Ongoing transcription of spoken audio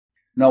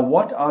Now,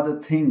 what are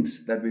the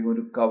things that we're going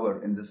to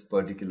cover in this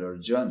particular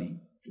journey?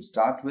 To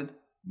start with,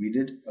 we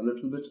did a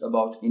little bit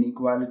about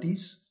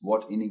inequalities,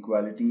 what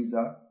inequalities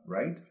are,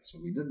 right? So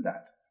we did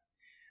that.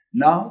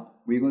 Now,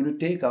 we're going to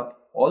take up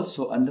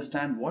also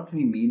understand what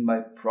we mean by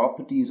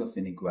properties of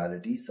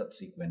inequality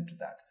subsequent to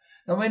that.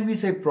 Now, when we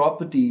say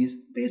properties,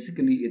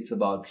 basically it's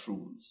about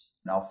rules.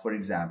 Now, for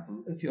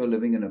example, if you're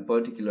living in a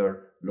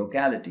particular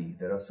locality,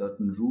 there are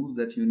certain rules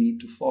that you need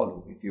to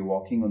follow. If you're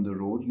walking on the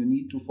road, you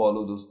need to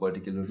follow those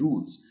particular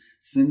rules.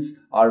 Since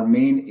our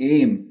main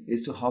aim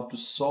is to how to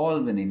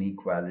solve an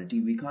inequality,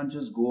 we can't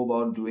just go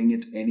about doing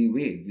it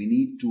anyway. We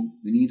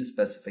need a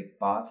specific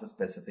path, a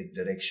specific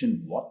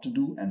direction, what to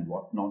do and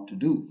what not to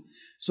do.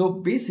 So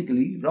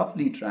basically,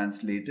 roughly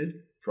translated,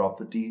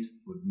 properties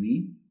would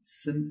mean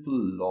simple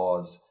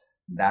laws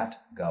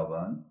that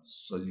govern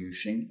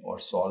solution or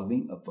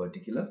solving a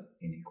particular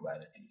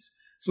inequalities.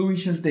 So we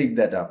shall take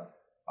that up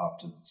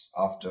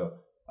after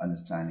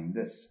understanding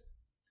this.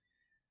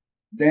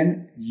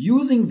 Then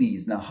using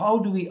these, now how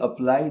do we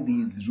apply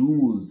these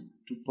rules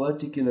to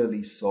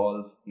particularly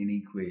solve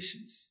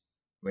inequations?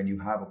 When you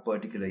have a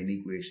particular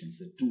inequation,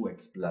 so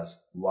 2x plus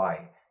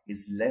y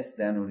is less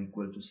than or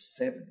equal to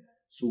 7.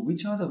 So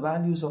which are the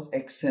values of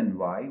x and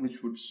y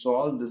which would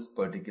solve this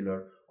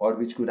particular or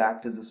which could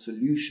act as a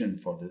solution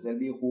for this? There will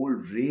be a whole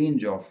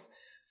range of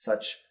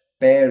such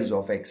pairs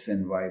of x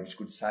and y which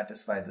could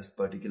satisfy this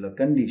particular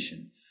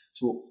condition.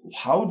 So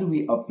how do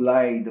we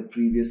apply the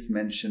previous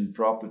mentioned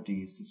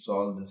properties to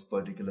solve this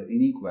particular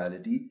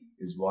inequality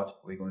is what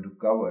we're going to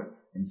cover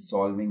in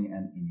solving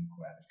an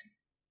inequality.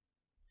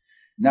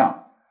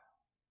 Now,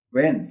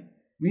 when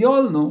we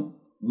all know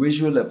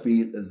visual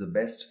appeal is the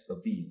best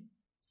appeal.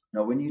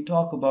 Now, when you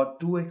talk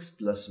about 2x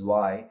plus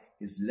y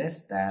is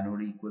less than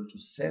or equal to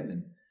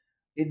 7,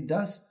 it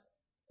does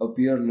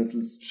appear a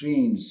little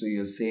strange. So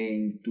you're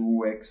saying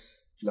 2x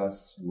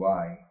plus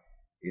y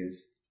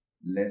is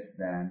less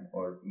than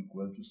or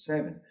equal to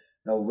 7.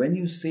 Now, when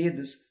you say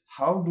this,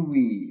 how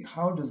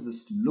does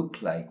this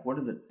look like? What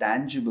is the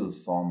tangible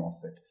form of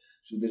it?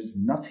 So there is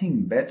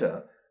nothing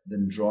better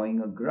than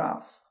drawing a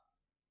graph,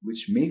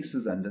 which makes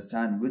us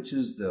understand which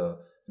is the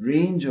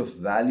range of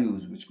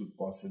values which could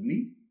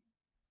possibly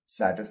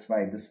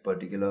satisfy this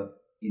particular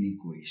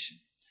inequation.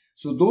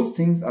 So those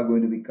things are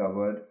going to be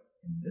covered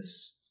in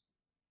this,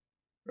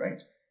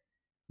 right?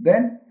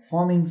 Then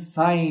forming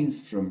signs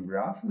from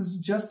graph. This is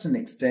just an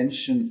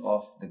extension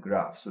of the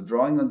graph. So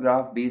drawing a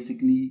graph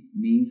basically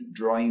means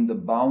drawing the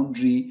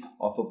boundary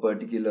of a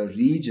particular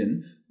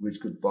region which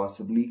could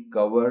possibly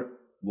cover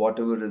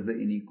whatever is the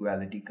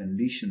inequality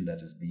condition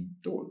that is being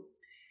told.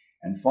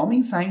 And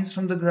forming signs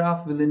from the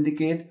graph will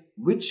indicate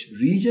which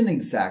region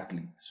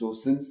exactly. So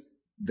since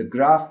the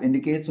graph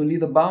indicates only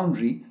the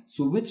boundary,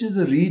 so which is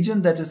the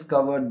region that is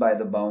covered by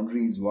the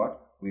boundary is what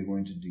we're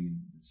going to deal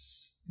with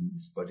in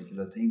this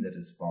particular thing, that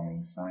is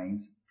forming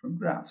signs from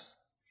graphs.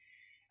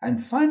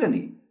 And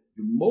finally,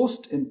 the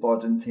most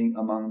important thing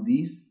among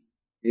these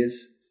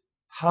is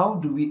how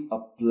do we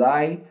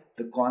apply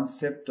the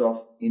concept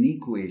of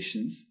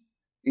inequations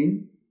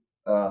in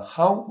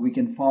how we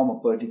can form a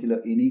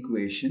particular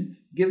inequation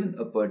given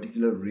a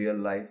particular real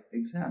life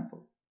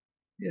example.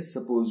 Yes,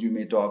 suppose you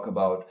may talk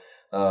about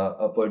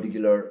a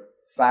particular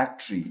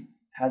factory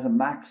has a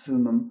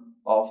maximum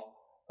of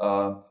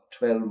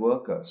 12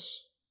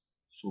 workers.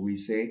 So we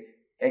say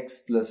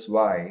x plus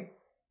y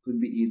could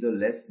be either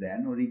less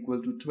than or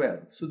equal to 12.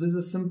 So this is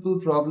a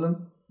simple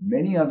problem.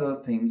 Many other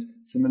things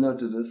similar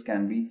to this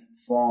can be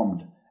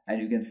formed,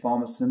 and you can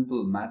form a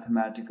simple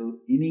mathematical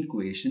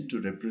inequation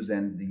to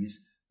represent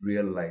these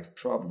real life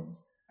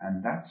problems.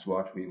 And that's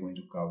what we're going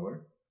to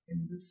cover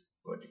in this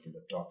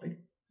particular topic,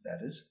 that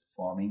is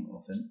forming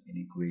of an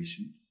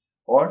inequation,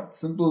 or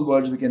simple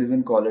words we can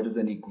even call it as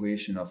an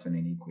equation of an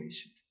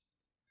inequation,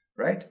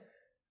 right?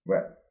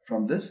 Well,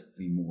 from this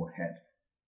we move ahead.